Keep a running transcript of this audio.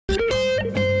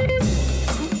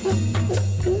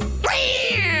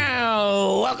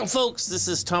Welcome, folks. This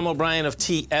is Tom O'Brien of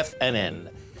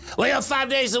TFNN. We go 5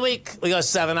 days a week. We go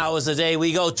 7 hours a day.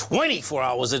 We go 24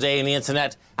 hours a day on the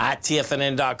internet at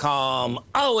TFNN.com.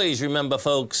 Always remember,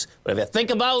 folks, whatever you think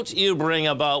about, you bring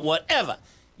about. Whatever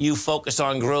you focus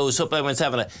on grows. Hope everyone's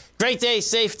having a great day,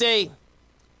 safe day.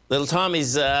 Little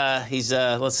Tommy's,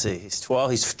 let's see, he's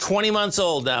 12. He's 20 months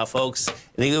old now, folks.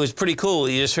 And it was pretty cool.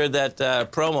 You just heard that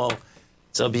promo.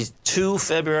 So it'll be 2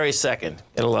 February 2nd.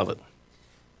 You'll love it.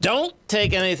 Don't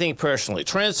take anything personally.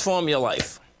 Transform your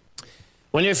life.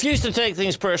 When you refuse to take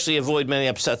things personally, avoid many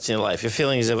upsets in your life. Your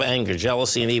feelings of anger,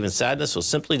 jealousy, and even sadness will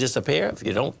simply disappear if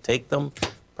you don't take them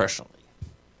personally.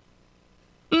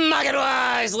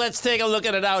 Market-wise, let's take a look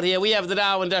at it out here. We have the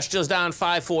Dow Industrials down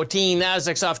 514,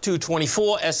 Nasdaq's off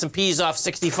 224, S&P's off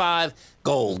 65.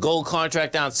 Gold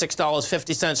contract down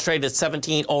 $6.50, traded at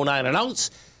 $17.09 an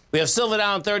ounce. We have silver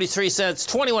down 33 cents,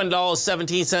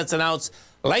 $21.17 an ounce.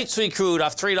 Light sweet crude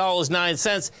off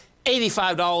 $3.09,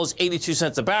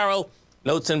 $85.82 a barrel.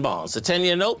 Notes and bonds. The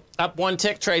 10-year note up 1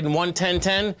 tick, trading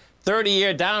 110.10.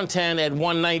 30-year down 10 at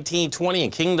 119.20.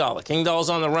 And King Dollar. King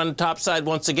Dollar's on the run top side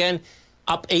once again,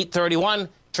 up 8.31,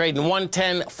 trading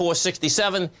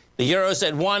 110.467. The euro's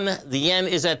at 1. The yen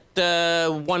is at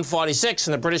 146,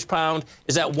 and the British pound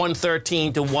is at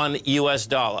 113 to 1 U.S.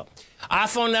 dollar. Our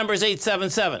phone number is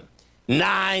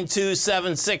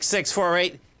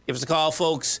 877-927-6648. Give us a call,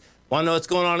 folks. Want to know what's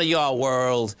going on in your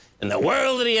world? In the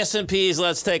world of the S&Ps,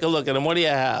 let's take a look at them. What do you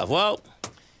have? Well,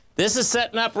 this is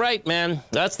setting up right, man.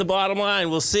 That's the bottom line.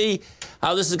 We'll see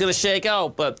how this is going to shake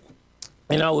out. But,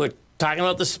 you know, we're talking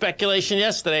about the speculation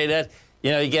yesterday that, you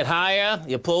know, you get higher,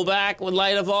 you pull back with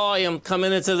lighter volume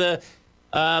coming into the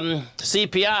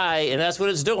CPI, and that's what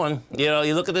it's doing. You know,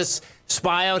 you look at this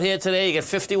SPY out here today, you get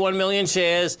 51 million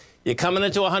shares. You're coming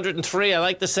into 103. I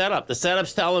like the setup. The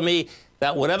setup's telling me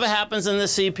that whatever happens in the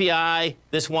CPI,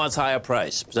 this wants higher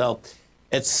price. So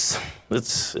it's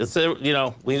you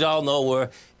know, we all know we're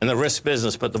in the risk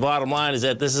business, but the bottom line is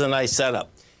that this is a nice setup.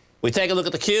 We take a look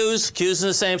at the Qs. Qs in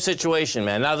the same situation,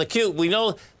 man. Now the Q, we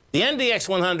know the NDX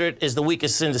 100 is the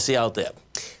weakest index out there.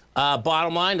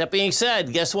 Bottom line, that being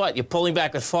said, guess what? You're pulling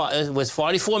back with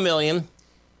 44 million.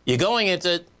 You're going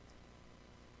into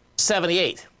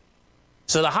 78.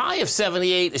 So the high of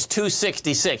 78 is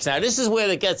 266. Now, this is where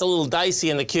it gets a little dicey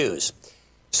in the Qs.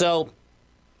 So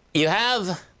you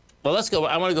have, well, let's go.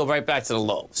 I want to go right back to the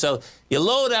low. So your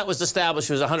low that was established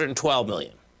was 112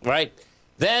 million, right?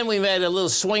 Then we made a little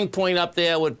swing point up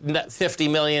there with 50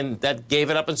 million. That gave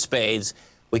it up in spades.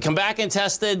 We come back and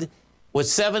tested with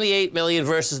 78 million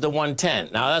versus the 110.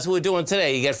 Now, that's what we're doing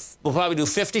today. We'll probably do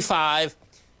 55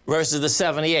 versus the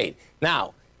 78.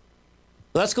 Now,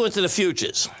 let's go into the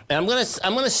futures. And I'm gonna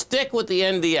stick with the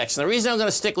NDX. And the reason I'm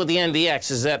gonna stick with the NDX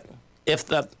is that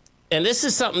and this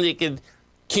is something you could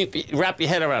wrap your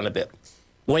head around a bit.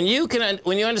 When you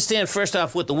understand first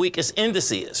off what the weakest index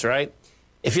is, right?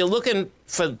 If you're looking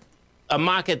for a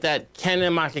market that can the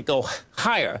market go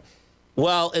higher,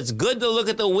 well, it's good to look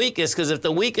at the weakest, because if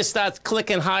the weakest starts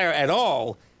clicking higher at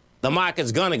all, the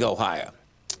market's gonna go higher.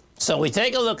 So we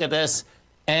take a look at this.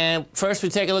 And first, we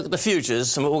take a look at the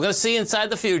futures. And what we're going to see inside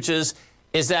the futures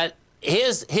is that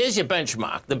here's your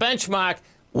benchmark. The benchmark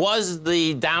was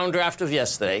the downdraft of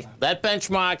yesterday. That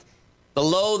benchmark, the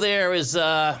low there is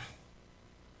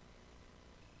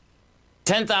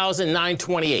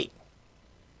 10,928.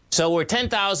 So we're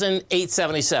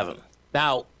 10,877.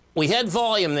 Now, we had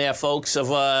volume there, folks,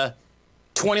 of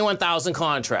 21,000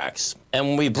 contracts. And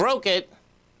when we broke it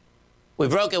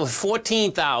with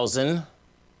 14,000.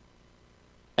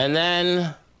 And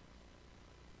then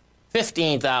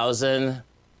 15,000,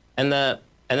 and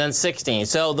then 16.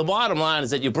 So the bottom line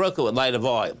is that you broke it with lighter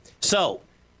volume. So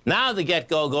now the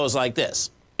get-go goes like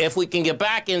this. If we can get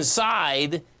back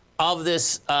inside of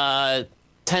this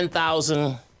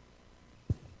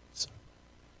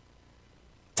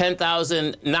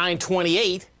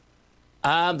 10,928,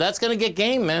 that's going to get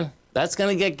game, man. That's going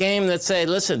to get game that say,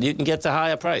 listen, you can get to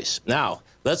higher price. Now,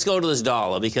 let's go to this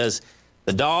dollar, because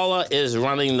the dollar is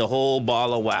running the whole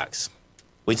ball of wax.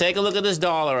 We take a look at this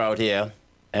dollar out here,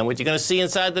 and what you're going to see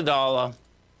inside the dollar,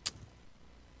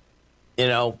 you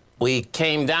know, we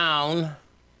came down.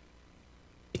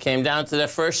 It came down to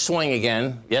that first swing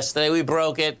again. Yesterday we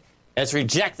broke it. It's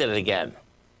rejected it again.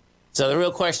 So the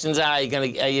real questions are, you're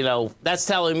going to, you know, that's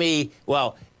telling me,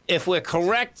 well, if we're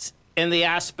correct in the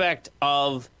aspect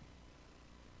of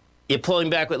you're pulling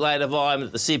back with lighter volume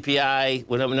at the CPI,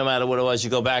 no matter what it was, you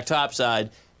go back topside,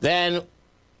 then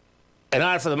in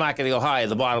order for the market to go higher,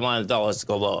 the bottom line of the dollar has to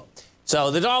go lower.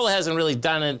 So the dollar hasn't really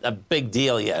done a big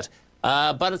deal yet.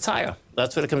 but it's higher.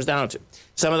 That's what it comes down to.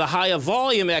 Some of the higher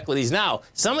volume equities. Now,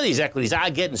 some of these equities are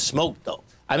getting smoked, though.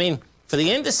 I mean, for the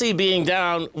indice being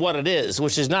down what it is,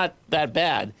 which is not that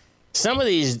bad, some of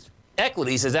these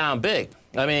equities are down big.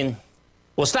 I mean,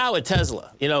 we'll start with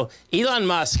Tesla. You know, Elon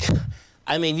Musk,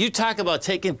 I mean, you talk about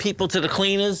taking people to the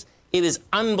cleaners. It is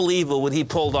unbelievable what he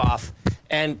pulled off.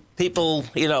 And people,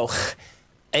 you know,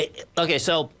 okay,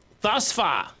 so thus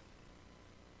far,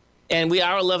 and we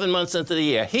are 11 months into the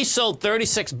year, he sold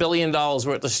 $36 billion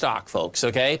worth of stock, folks,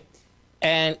 okay?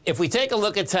 And if we take a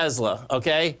look at Tesla,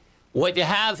 okay, what you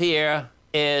have here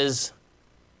is,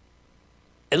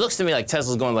 it looks to me like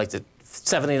Tesla's going like to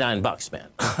 79 bucks, man.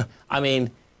 I mean,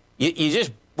 we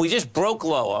just broke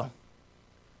lower.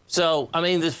 So, I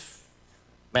mean, this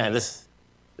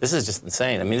is just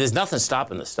insane. I mean, there's nothing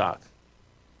stopping the stock.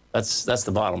 That's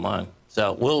the bottom line.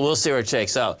 So we'll see where it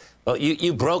shakes out. But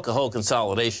you broke a whole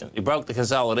consolidation. You broke the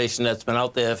consolidation that's been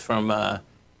out there from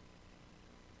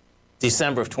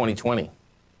December of 2020.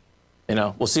 You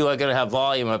know, we'll see what going to have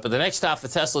volume up. But the next stop for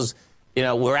Tesla's, you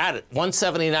know, we're at it,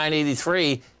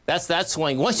 179.83. That's that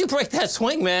swing. Once you break that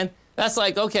swing, man, that's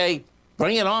like, okay,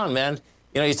 bring it on, man.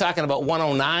 You know, you're talking about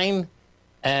 109,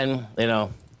 and, you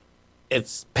know,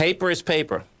 it's paper is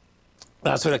paper.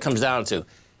 That's what it comes down to.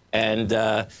 And,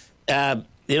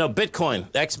 you know, Bitcoin,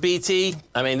 XBT,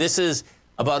 I mean, this is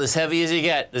about as heavy as you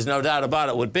get. There's no doubt about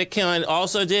it. What Bitcoin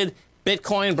also did,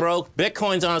 Bitcoin broke.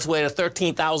 Bitcoin's on its way to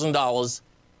 $13,000.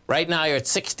 Right now, you're at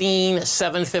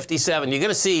 16,757. You're going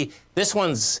to see this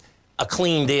one's a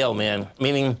clean deal, man.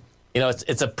 Meaning, you know,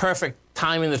 it's a perfect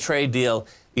time in the trade deal.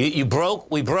 We broke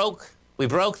the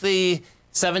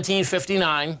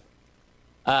 1759. You're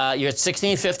at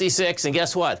 1656, and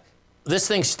guess what? This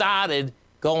thing started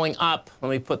going up. Let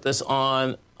me put this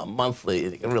on a monthly.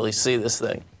 You can really see this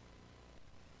thing.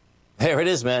 There it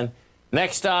is, man.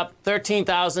 Next up,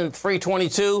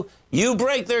 13,322. You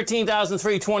break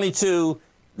 13,322,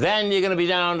 then you're going to be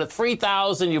down to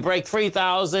 3,000. You break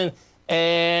 3,000,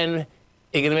 and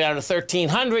you're going to be down to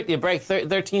 1,300. You break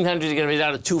 1,300, you're going to be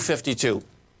down to 252.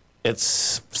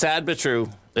 It's sad but true.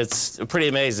 It's pretty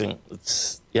amazing.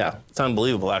 It's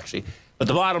unbelievable, actually. But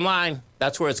the bottom line,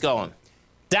 that's where it's going.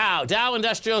 Dow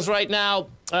Industrials right now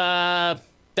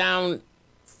down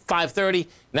 530.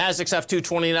 Nasdaq's off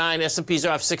 229. S&P's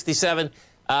off 67.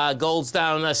 Gold's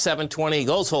down 720.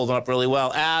 Gold's holding up really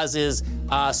well, as is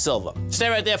silver. Stay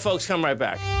right there, folks. Come right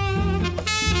back.